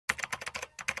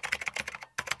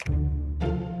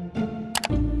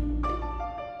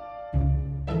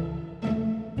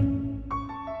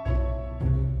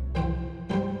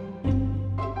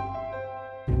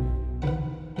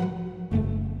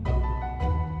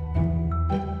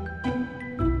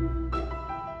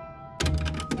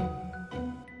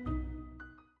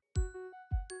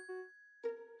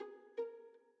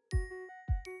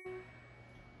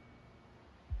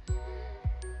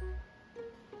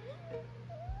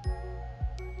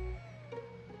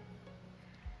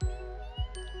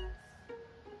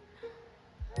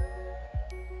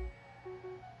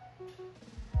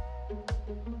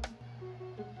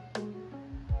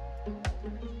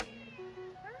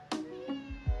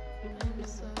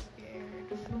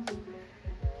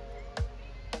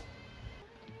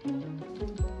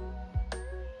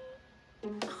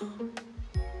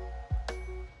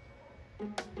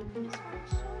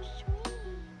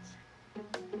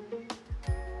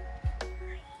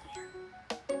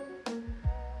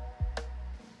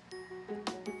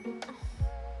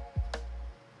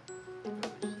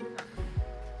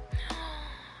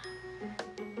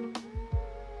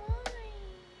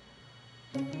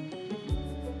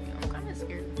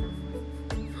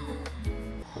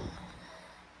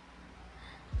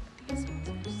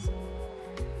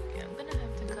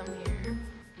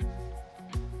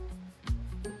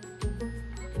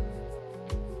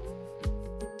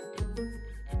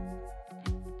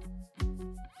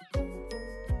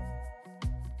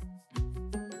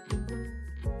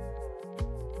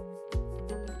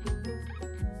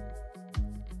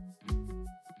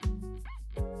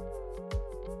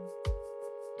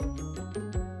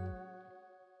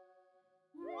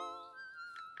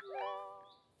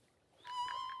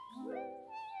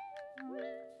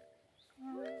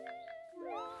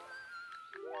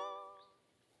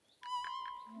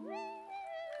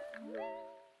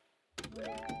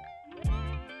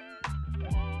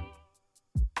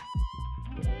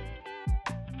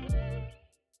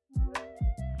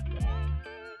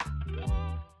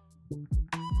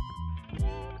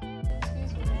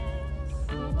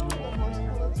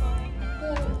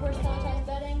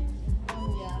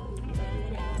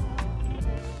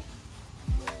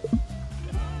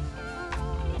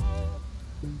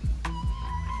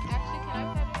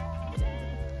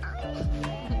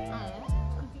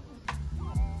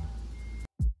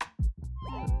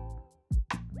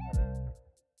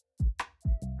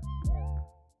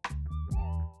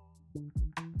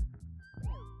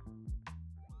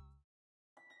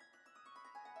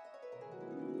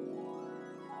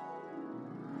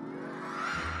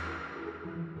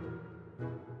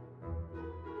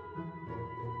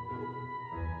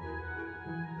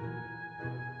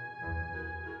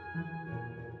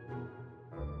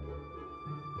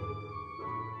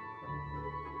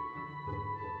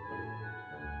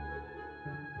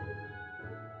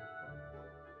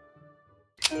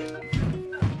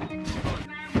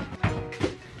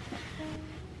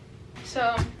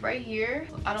So right here,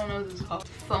 I don't know what this is called,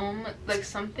 foam like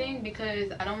something,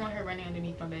 because I don't want her running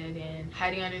underneath my bed and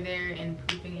hiding under there and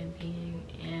pooping and peeing,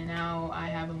 and now I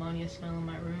have ammonia smell in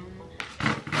my room.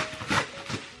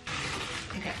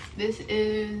 Okay, this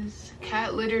is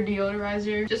cat litter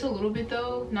deodorizer, just a little bit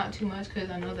though, not too much, because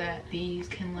I know that these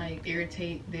can like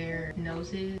irritate their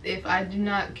noses. If I do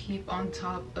not keep on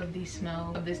top of the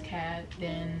smell of this cat,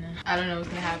 then I don't know what's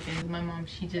gonna happen. My mom,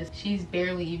 she's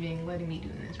barely even letting me do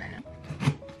this right now.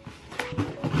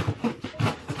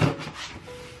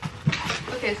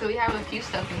 Okay, so we have a few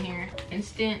stuff in here.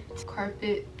 Instant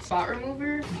carpet spot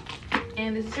remover.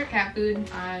 And this is her cat food.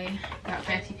 I got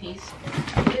Fancy Piece.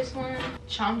 This one,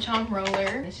 Chom Chom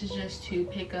roller. This is just to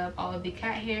pick up all of the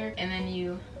cat hair, and then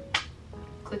you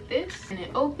click this and it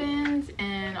opens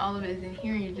and all of it is in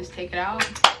here, and you just take it out.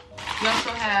 We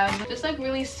also have just like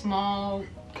really small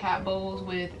cat bowls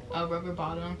with a rubber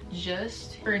bottom.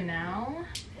 Just for now,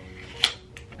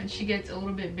 when she gets a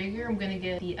little bit bigger, I'm gonna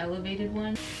get the elevated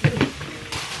one.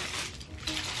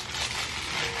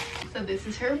 So this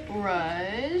is her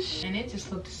brush, and it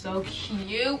just looked so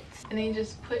cute. And then you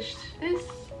just push this.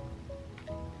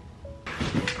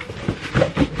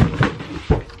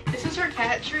 This is her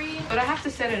cat tree, but I have to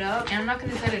set it up, and I'm not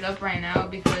gonna set it up right now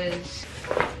because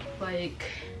like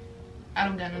I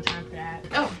don't got no time for that.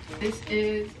 Oh, this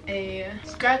is a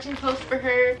scratching post for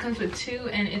her. Comes with two,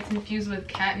 and it's infused with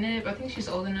catnip. I think she's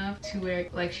old enough to where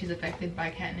like she's affected by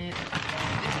catnip.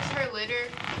 This is her litter.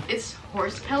 It's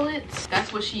horse pellets.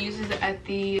 That's what she uses at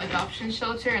the adoption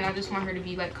shelter, and I just want her to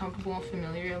be like comfortable and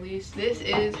familiar at least. This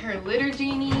is her litter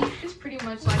genie. It's pretty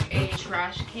much like a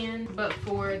trash can, but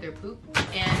for their poop,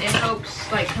 and it helps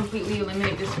like completely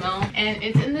eliminate the smell. And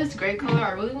it's in this gray color.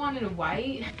 I really wanted a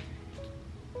white.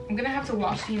 I'm gonna have to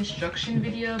watch the instruction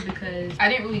video because I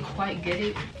didn't really quite get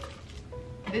it.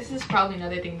 This is probably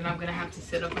another thing that I'm gonna have to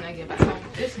set up when I get back home.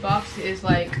 This box is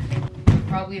like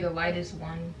probably the lightest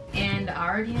one, and I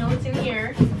already know what's in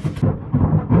here.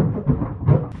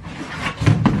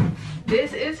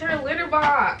 This is her litter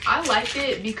box. I liked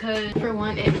it because for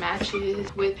one, it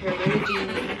matches with her litter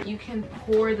genie. You can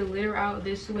pour the litter out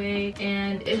this way,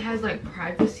 and it has like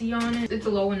privacy on it. It's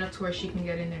low enough to where she can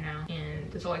get in there now, and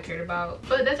that's all I cared about.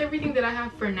 But that's everything that I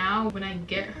have for now. When I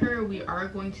get her, we are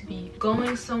going to be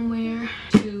going somewhere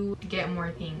to get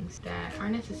more things that are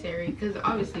necessary, because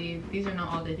obviously these are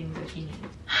not all the things that she needs.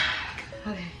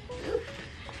 Okay.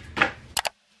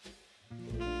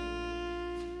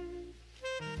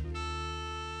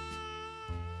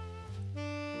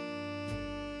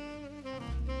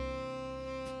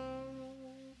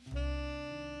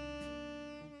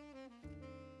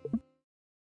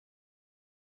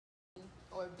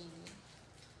 Or B.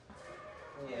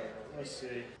 Yeah, let's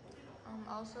see.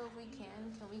 Also, if we can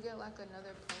we get like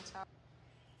another printout?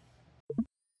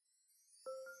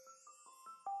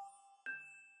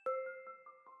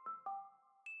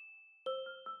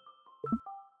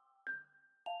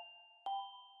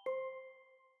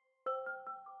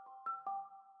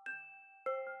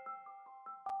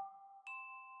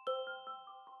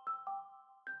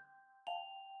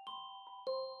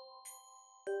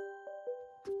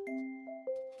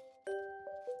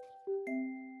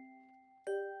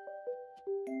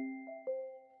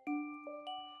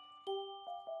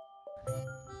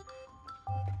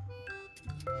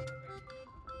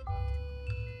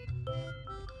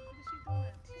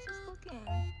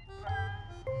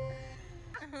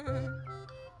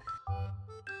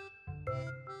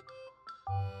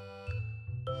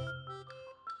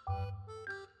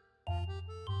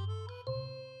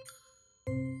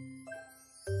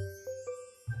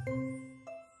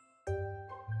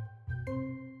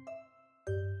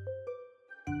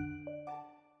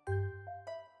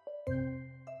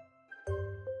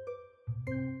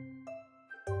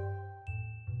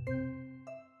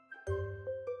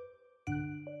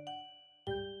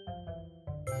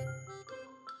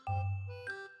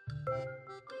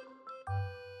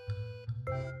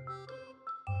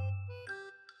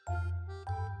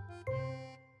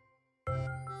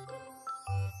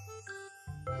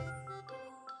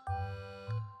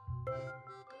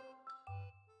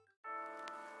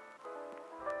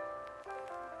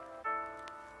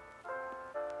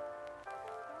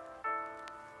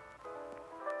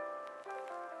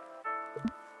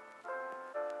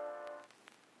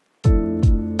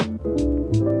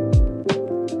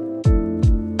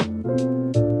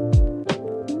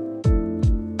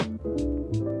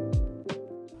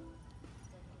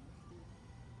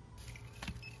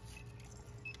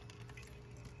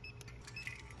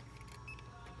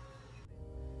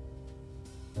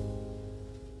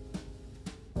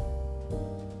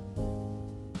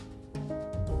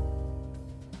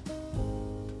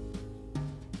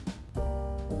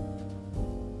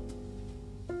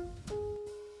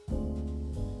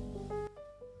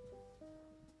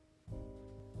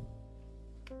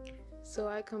 So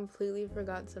I completely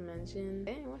forgot to mention,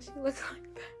 dang, why she look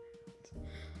like that?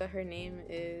 But her name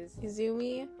is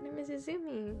Izumi. Her name is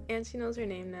Izumi. And she knows her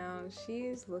name now.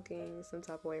 She's looking some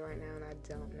type of way right now and I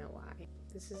don't know why.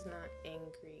 This is not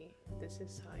angry. This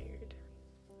is tired.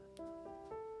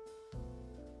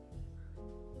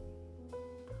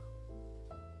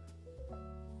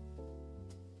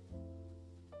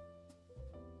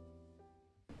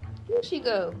 Where'd she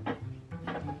go?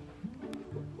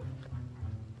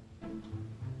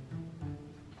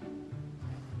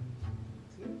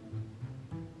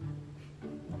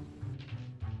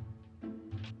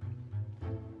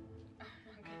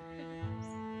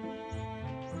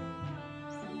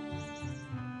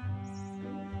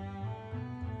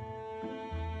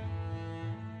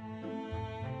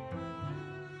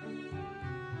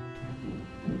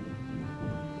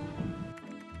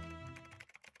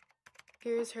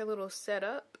 Here's her little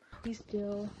setup. We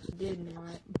still did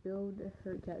not build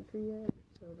her cat tree yet,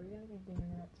 so we're gonna be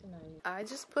doing that tonight. I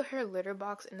just put her litter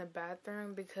box in the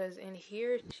bathroom because in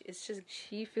here, it's just,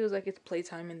 she feels like it's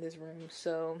playtime in this room,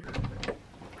 so.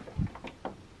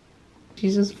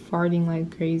 She's just farting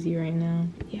like crazy right now.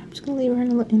 Yeah, I'm just gonna leave her in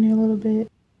there a little bit.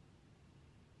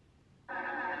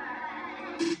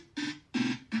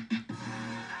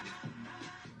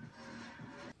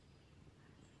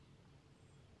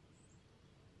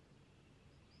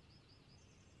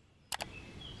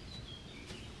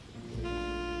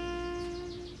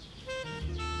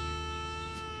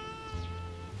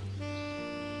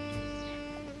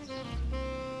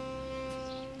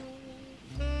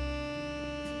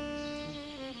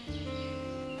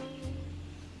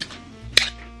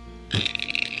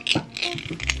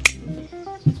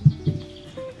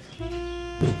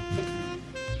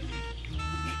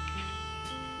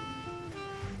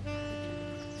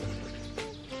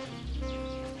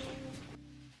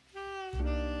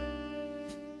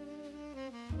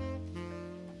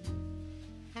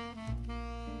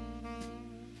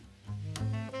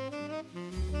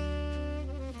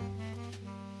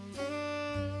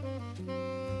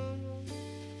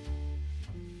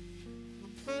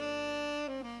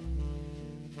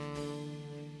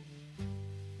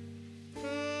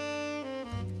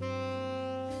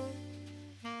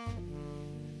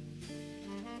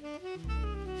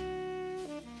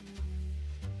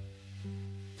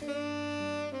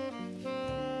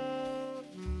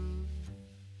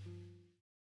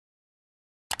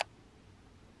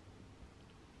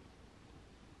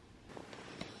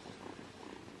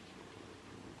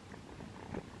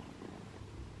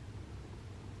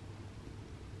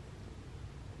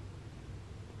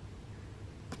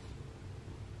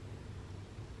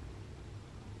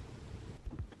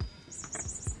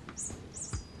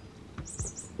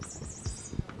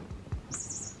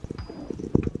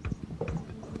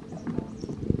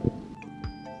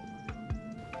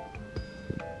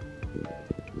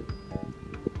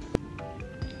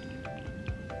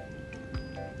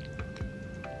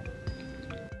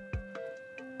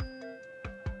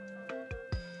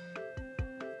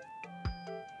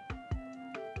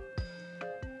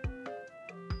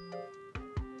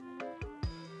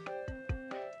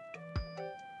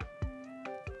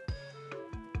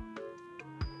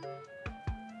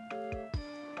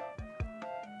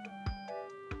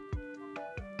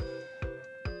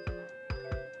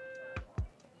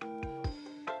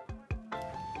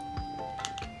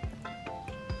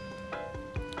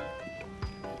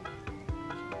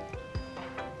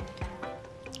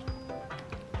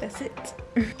 That's it.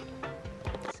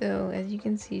 So as you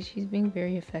can see, she's being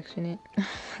very affectionate.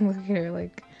 Look at her,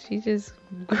 like she's just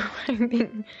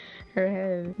grinding her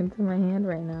head into my hand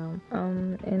right now.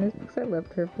 And it's because I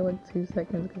left her for like 2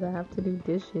 seconds because I have to do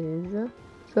dishes.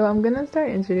 So I'm gonna start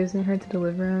introducing her to the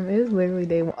living room. It is literally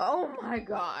day one. Oh my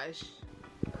gosh.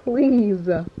 Please,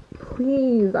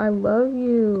 please, I love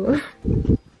you.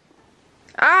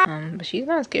 But she's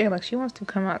not scared. Like she wants to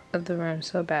come out of the room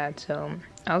so bad. So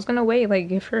I was gonna wait, like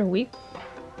give her a week.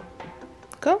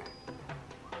 Go,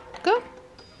 go.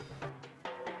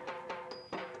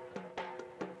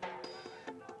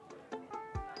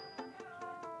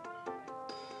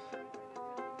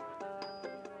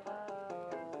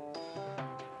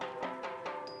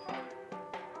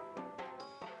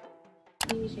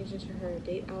 Maybe changes for her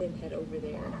date out and head over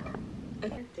there. I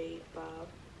can date Bob.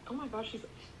 Oh my gosh, she's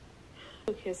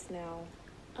so kissed now.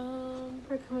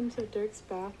 We're coming to Dirk's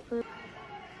bathroom.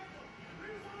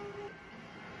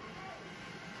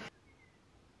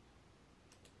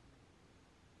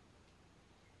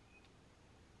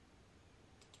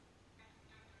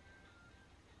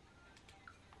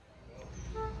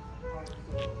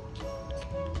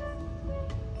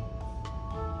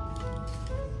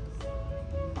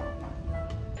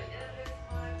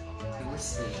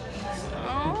 see.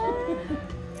 Oh.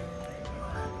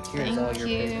 Here's all your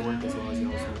Thank paperwork you. as well as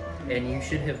yours. And you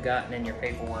should have gotten in your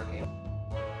paperwork.